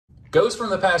Ghost from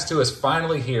the Past 2 is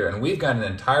finally here, and we've got an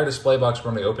entire display box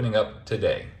we're going to be opening up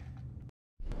today.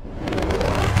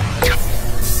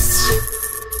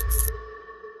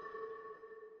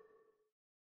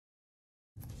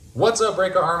 What's up,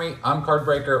 Breaker Army? I'm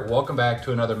CardBreaker. Welcome back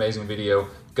to another amazing video.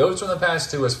 Ghost from the Past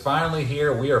 2 is finally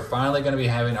here. We are finally going to be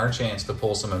having our chance to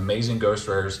pull some amazing ghost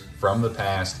rares from the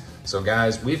past. So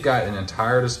guys, we've got an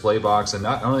entire display box, and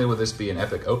not only will this be an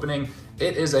epic opening,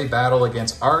 it is a battle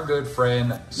against our good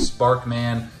friend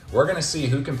Sparkman. We're going to see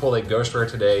who can pull a ghost rare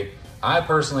today. I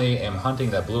personally am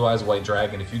hunting that Blue Eyes White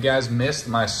Dragon. If you guys missed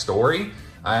my story,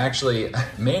 I actually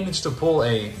managed to pull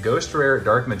a ghost rare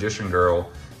Dark Magician Girl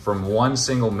from one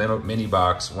single mini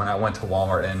box when I went to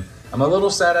Walmart, and I'm a little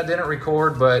sad I didn't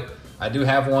record, but I do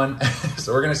have one.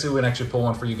 So we're gonna see if we can actually pull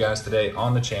one for you guys today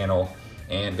on the channel.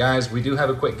 And guys, we do have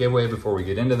a quick giveaway before we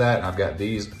get into that. I've got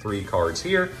these 3 cards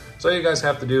here. So all you guys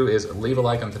have to do is leave a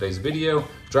like on today's video,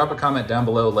 drop a comment down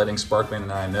below letting Sparkman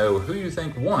and I know who you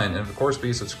think won, and of course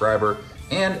be a subscriber,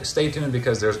 and stay tuned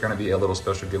because there's gonna be a little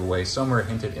special giveaway somewhere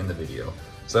hinted in the video.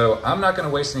 So I'm not gonna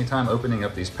waste any time opening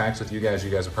up these packs with you guys.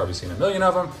 You guys have probably seen a million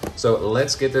of them. So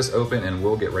let's get this open and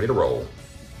we'll get ready to roll.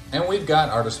 And we've got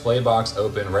our display box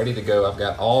open, ready to go. I've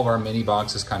got all of our mini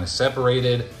boxes kind of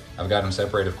separated. I've got them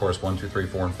separated, of course, 1, 2, 3,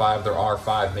 4, and 5. There are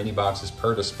 5 mini boxes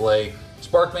per display.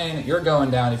 Sparkman, you're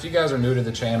going down. If you guys are new to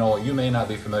the channel, you may not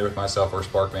be familiar with myself or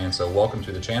Sparkman, so welcome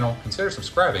to the channel. Consider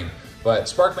subscribing. But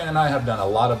Sparkman and I have done a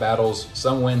lot of battles,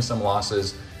 some wins, some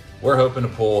losses. We're hoping to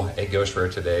pull a ghost rare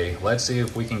today. Let's see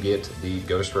if we can get the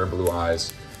ghost rare Blue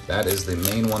Eyes. That is the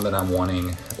main one that I'm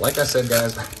wanting. Like I said,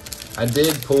 guys, I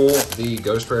did pull the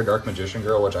ghost rare Dark Magician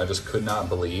Girl, which I just could not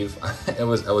believe. I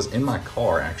was in my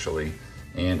car actually,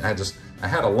 and I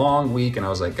had a long week, and I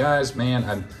was like, guys,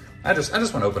 man, I just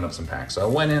want to open up some packs. So I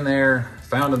went in there,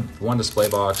 found one display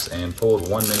box, and pulled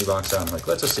one mini box out. I'm like,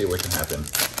 let's just see what can happen.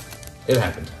 It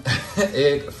happened.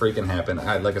 It freaking happened.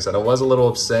 Like I said, I was a little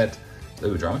upset.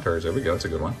 Ooh, Dramaturge, there we go, it's a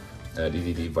good one.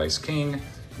 DDD Vice King.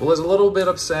 Well, I was a little bit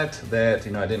upset that,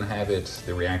 I didn't have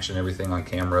the reaction, everything on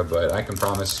camera, but I can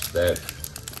promise that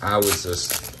I was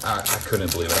just, I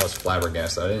couldn't believe it. I was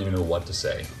flabbergasted. I didn't even know what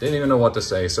to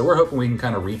say. So we're hoping we can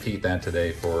kind of repeat that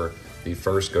today for the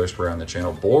first ghost rare on the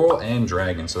channel, Boral and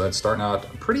Dragon. So that's starting out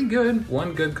pretty good.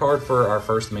 One good card for our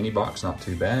first mini box, not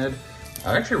too bad.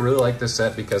 I actually really like this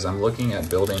set because I'm looking at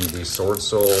building the Sword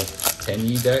Soul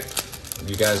Tenyi deck.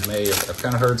 You guys may have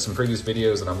kind of heard some previous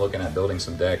videos that I'm looking at building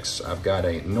some decks. I've got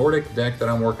a Nordic deck that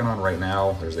I'm working on right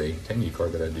now. There's a Tenyi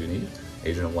card that I do need.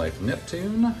 Agent of Life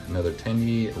Neptune, another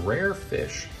Tenyi Rare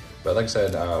Fish. But like I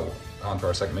said, on to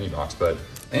our second mini box. But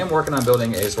I am working on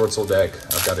building a Sword Soul deck.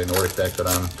 I've got a Nordic deck that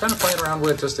I'm kind of playing around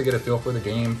with just to get a feel for the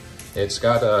game. It's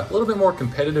got a little bit more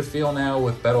competitive feel now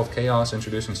with Battle of Chaos,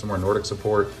 introducing some more Nordic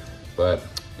support. But,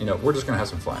 we're just gonna have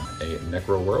some fun. A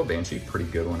Necro World Banshee, pretty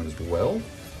good one as well.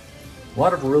 A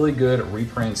lot of really good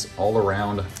reprints all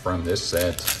around from this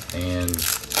set, and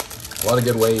a lot of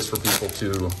good ways for people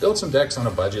to build some decks on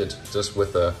a budget, just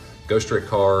with the Ghost Trick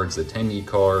cards, the Tenyi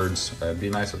cards. It'd be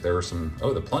nice if there were some,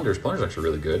 the Plunder's actually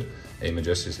really good. A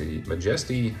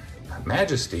Majesty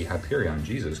Hyperion,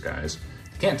 Jesus guys.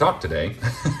 Can't talk today.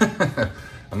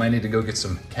 I might need to go get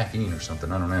some caffeine or something,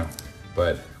 I don't know.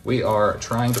 But we are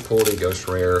trying to pull the ghost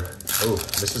rare. Oh,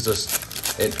 this is just,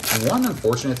 one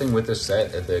unfortunate thing with this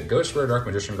set, the Ghost Rare Dark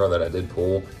Magician Girl that I did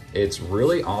pull, it's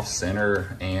really off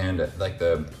center, and like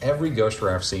every Ghost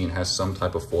Rare I've seen has some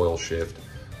type of foil shift.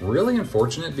 Really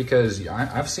unfortunate because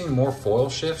I've seen more foil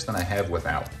shifts than I have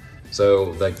without.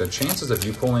 So like the chances of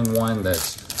you pulling one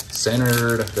that's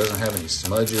centered, doesn't have any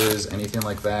smudges, anything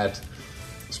like that,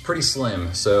 it's pretty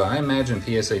slim. So I imagine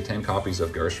PSA 10 copies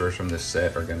of Ghost Rares from this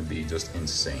set are gonna be just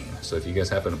insane. So if you guys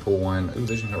happen to pull one, ooh,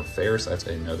 Vision of Ferris, that's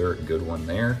another good one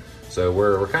there. So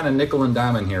we're kind of nickel and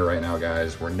diamond here right now,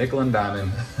 guys. We're nickel and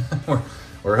diamond.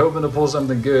 we're hoping to pull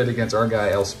something good against our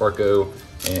guy El Sparko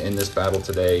in this battle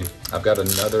today. I've got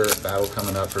another battle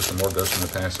coming up for some more Ghosts from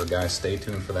the Past, so guys, stay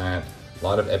tuned for that. A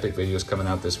lot of epic videos coming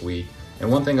out this week.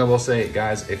 And one thing I will say,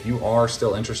 guys, if you are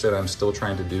still interested, I'm still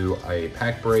trying to do a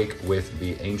pack break with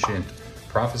the Ancient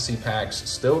Prophecy packs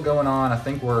still going on. I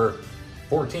think we're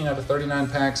 14 out of 39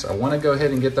 packs. I want to go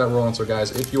ahead and get that rolling. So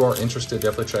guys, if you are interested,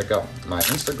 definitely check out my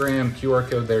Instagram, QR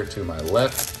code there to my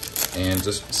left, and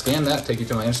just scan that, take you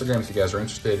to my Instagram if you guys are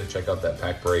interested. Check out that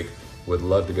pack break. Would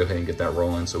love to go ahead and get that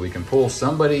rolling so we can pull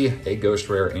somebody a Ghost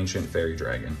Rare Ancient Fairy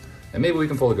Dragon. And maybe we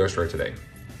can pull a Ghost Rare today.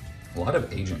 A lot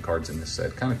of agent cards in this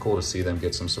set. Kind of cool to see them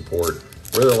get some support.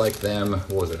 Really like them.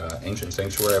 What was it? Ancient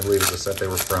Sanctuary, I believe, is the set they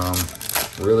were from.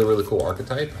 Really, really cool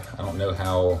archetype. I don't know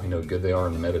how good they are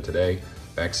in the meta today.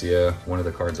 Baxia, one of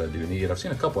the cards I do need. I've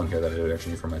seen a couple in here that I do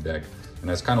actually need for my deck, and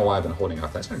that's kind of why I've been holding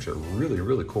off. That's actually really,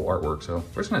 really cool artwork. So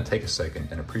we're just gonna take a second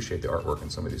and appreciate the artwork in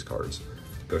some of these cards.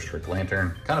 Ghost Trick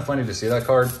Lantern. Kind of funny to see that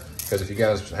card, because if you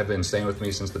guys have been staying with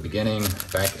me since the beginning,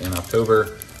 back in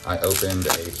October, I opened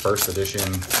a first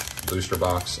edition booster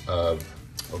box of,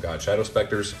 oh God, Shadow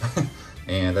Specters.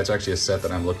 And that's actually a set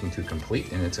that I'm looking to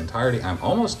complete in its entirety. I'm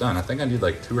almost done. I think I need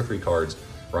like 2 or 3 cards.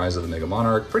 Rise of the Mega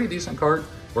Monarch, pretty decent card.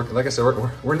 Like I said,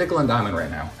 we're nickel and diamond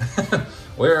right now.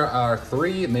 We're our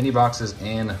 3 mini boxes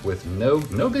in with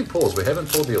no big pulls. We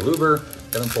haven't pulled the Aluber,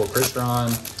 haven't pulled Crystron.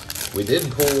 We did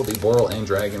pull the Boral and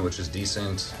Dragon, which is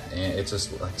decent. And it's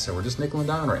just, like I said, we're just nickel and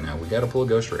diamond right now. We gotta pull a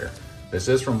Ghost Rare. This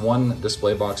is from one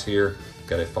display box here.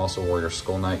 Got a Fossil Warrior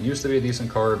Skull Knight. Used to be a decent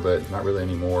card, but not really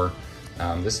anymore.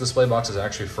 This display box is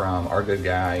actually from our good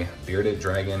guy, Bearded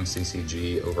Dragon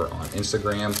CCG over on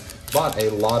Instagram. Bought a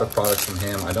lot of products from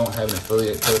him. I don't have an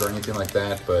affiliate code or anything like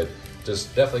that, but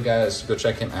just definitely guys, go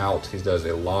check him out. He does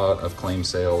a lot of claim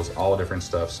sales, all different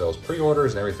stuff, sells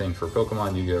pre-orders and everything for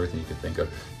Pokemon, Yu-Gi-Oh, everything you can think of.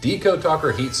 Decode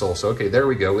Talker Heat Soul. So okay, there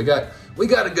we go. We got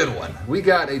a good one. We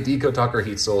got a Decode Talker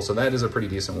Heat Soul, so that is a pretty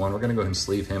decent one. We're gonna go ahead and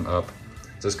sleeve him up,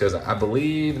 just because I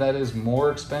believe that is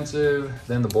more expensive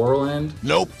than the Boral end.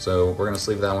 Nope. So we're gonna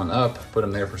sleeve that one up, put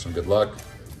him there for some good luck.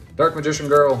 Dark Magician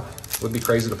Girl, would be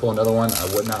crazy to pull another one. I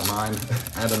would not mind.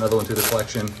 Add another one to the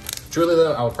collection. Truly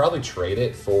though, I would probably trade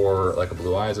it for like a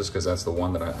Blue Eyes, just because that's the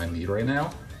one that I need right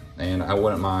now. And I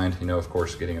wouldn't mind, you know, of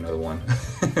course, getting another one,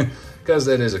 because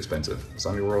it is expensive.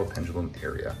 Zombie World Pendulum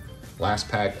Area. Last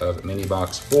pack of mini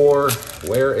box 4.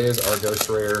 Where is our Ghost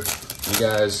Rare? You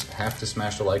guys have to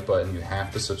smash the like button. You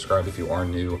have to subscribe if you are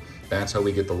new. That's how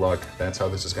we get the luck. That's how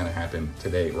this is gonna happen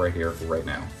today, right here, right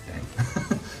now.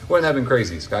 Dang. Wouldn't that been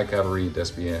crazy? Sky Cavalry,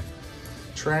 Despia,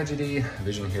 Tragedy,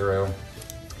 Vision Hero.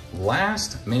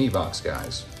 Last mini box,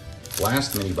 guys.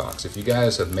 Last mini box. If you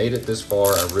guys have made it this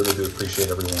far, I really do appreciate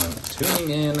everyone tuning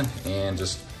in and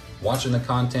just watching the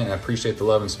content. I appreciate the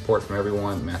love and support from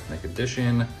everyone. Mathematic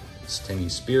Edition, Stingy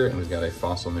Spirit, and we've got a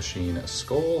Fossil Machine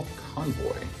Skull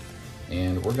Convoy.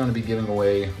 And we're going to be giving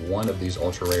away one of these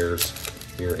ultra rares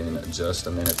here in just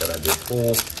a minute that I did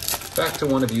pull. Back to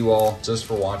one of you all just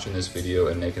for watching this video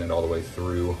and making it all the way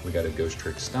through. We got a Ghost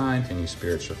Trick Stein, Tinny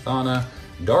Spirit Shathana,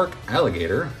 Dark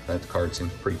Alligator. That card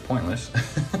seems pretty pointless.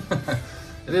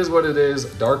 It is what it is.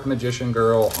 Dark Magician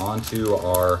Girl onto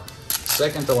our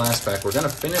second to last pack. We're going to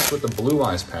finish with the Blue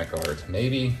Eyes pack art.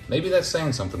 Maybe that's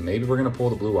saying something. Maybe we're going to pull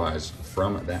the Blue Eyes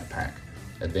from that pack.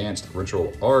 Advanced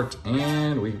Ritual Art,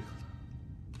 and we...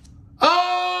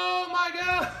 Oh my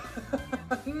God!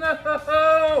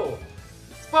 No!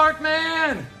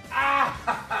 Sparkman!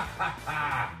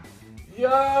 Ah!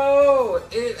 Yo!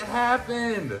 It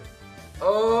happened!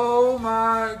 Oh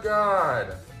my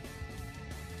God!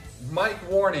 Mic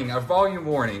warning, a volume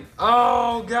warning.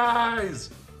 Oh,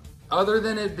 guys! Other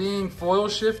than it being foil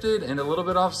shifted and a little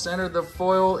bit off center, the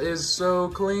foil is so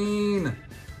clean.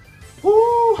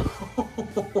 Woo!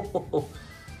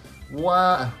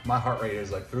 Wow, my heart rate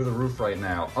is like through the roof right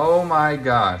now. Oh my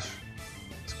gosh.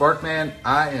 Sparkman,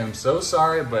 I am so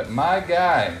sorry, but my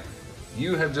guy,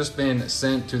 you have just been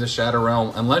sent to the Shadow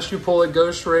Realm. Unless you pull a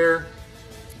Ghost Rare,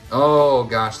 oh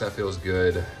gosh, that feels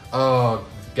good. Oh,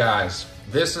 guys,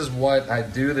 this is what I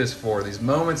do this for. These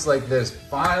moments like this,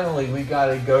 finally we got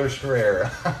a Ghost Rare.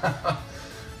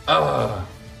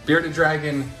 Bearded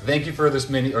Dragon, thank you for this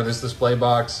this display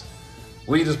box.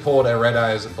 We just pulled a Red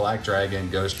Eyes Black Dragon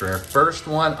Ghost Rare. First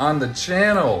one on the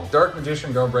channel. Dark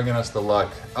Magician Girl bringing us the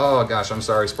luck. Oh gosh, I'm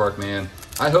sorry, Sparkman.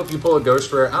 I hope you pull a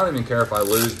Ghost Rare. I don't even care if I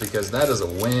lose, because that is a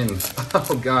win.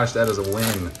 Oh gosh, that is a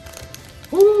win.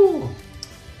 Woo!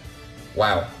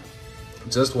 Wow.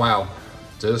 Just wow.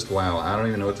 Just wow. I don't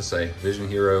even know what to say. Vision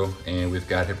Hero, and we've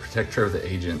got a Protector of the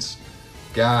Agents.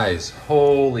 Guys,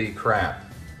 holy crap.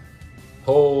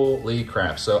 Holy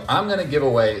crap. So I'm going to give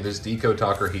away this Decode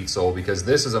Talker Heat Soul, because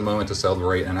this is a moment to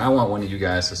celebrate, and I want one of you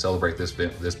guys to celebrate this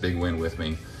big win with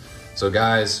me. So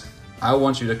guys, I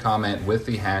want you to comment with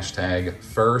the hashtag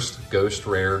first Ghost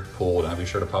Rare pulled. I'll be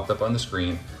sure to pop that up on the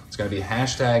screen. It's going to be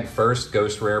hashtag first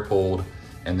Ghost Rare pulled,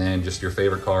 and then just your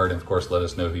favorite card, and of course let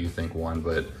us know who you think won.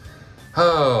 But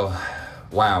oh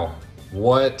wow,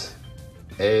 what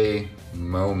a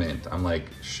moment. I'm like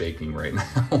shaking right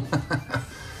now.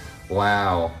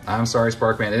 Wow, I'm sorry,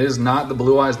 Sparkman. It is not the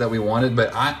Blue Eyes that we wanted,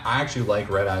 but I actually like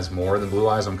Red Eyes more than Blue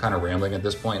Eyes. I'm kind of rambling at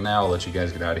this point now. I'll let you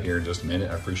guys get out of here in just a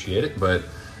minute. I appreciate it, but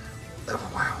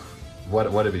oh, wow,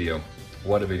 what a video.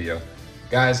 What a video.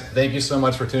 Guys, thank you so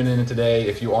much for tuning in today.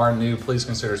 If you are new, please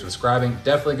consider subscribing.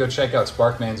 Definitely go check out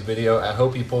Sparkman's video. I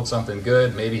hope he pulled something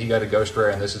good. Maybe he got a Ghost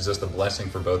Rare, and this is just a blessing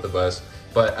for both of us.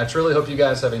 But I truly hope you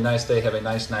guys have a nice day, have a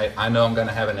nice night. I know I'm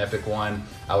gonna have an epic one.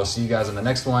 I will see you guys in the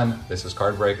next one. This is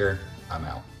CardBreaker. I'm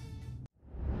out.